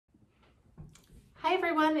Hi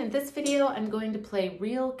everyone, in this video I'm going to play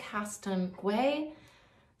Real Castonguay.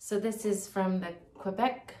 So this is from the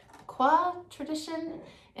Quebecois tradition,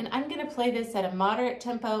 and I'm going to play this at a moderate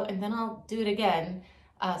tempo and then I'll do it again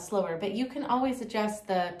slower. But you can always adjust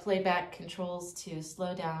the playback controls to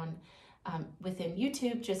slow down within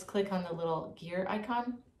YouTube. Just click on the little gear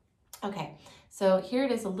icon. Okay, so here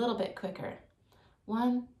it is a little bit quicker.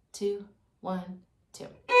 1, 2, 1, 2.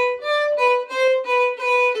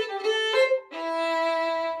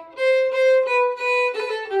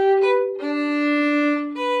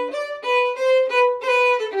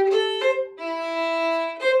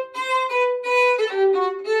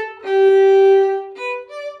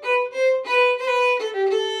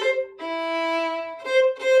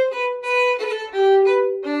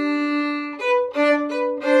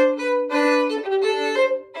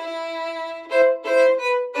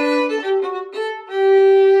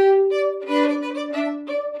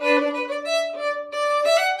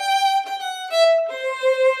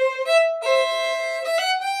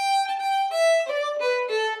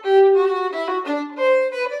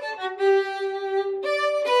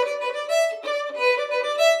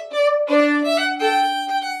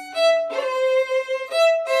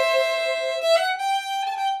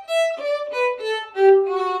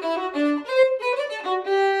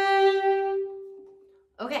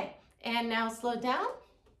 Okay, and now slow down.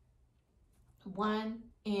 1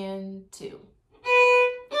 and 2.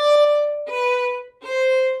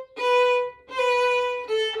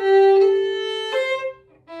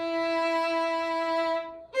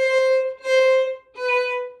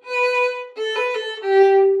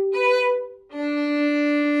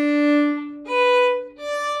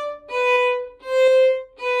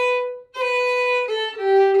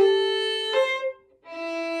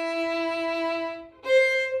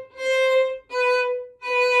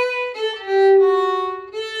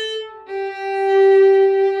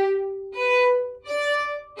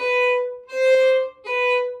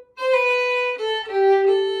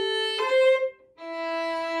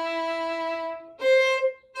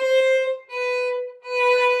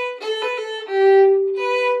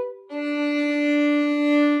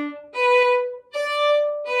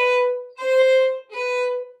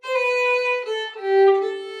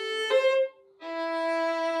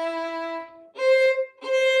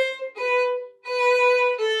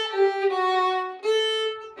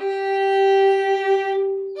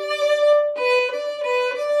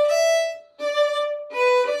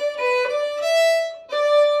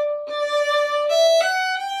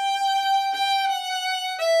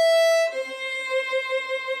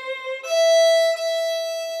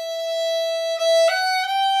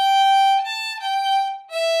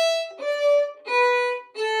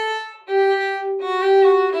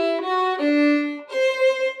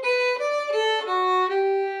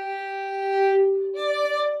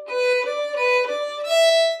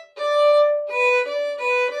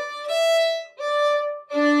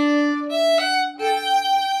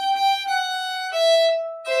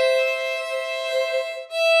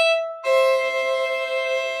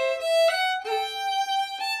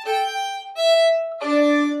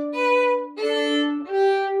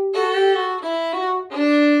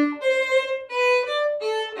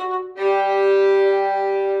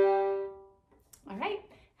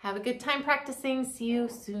 Have a good time practicing. See you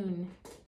soon.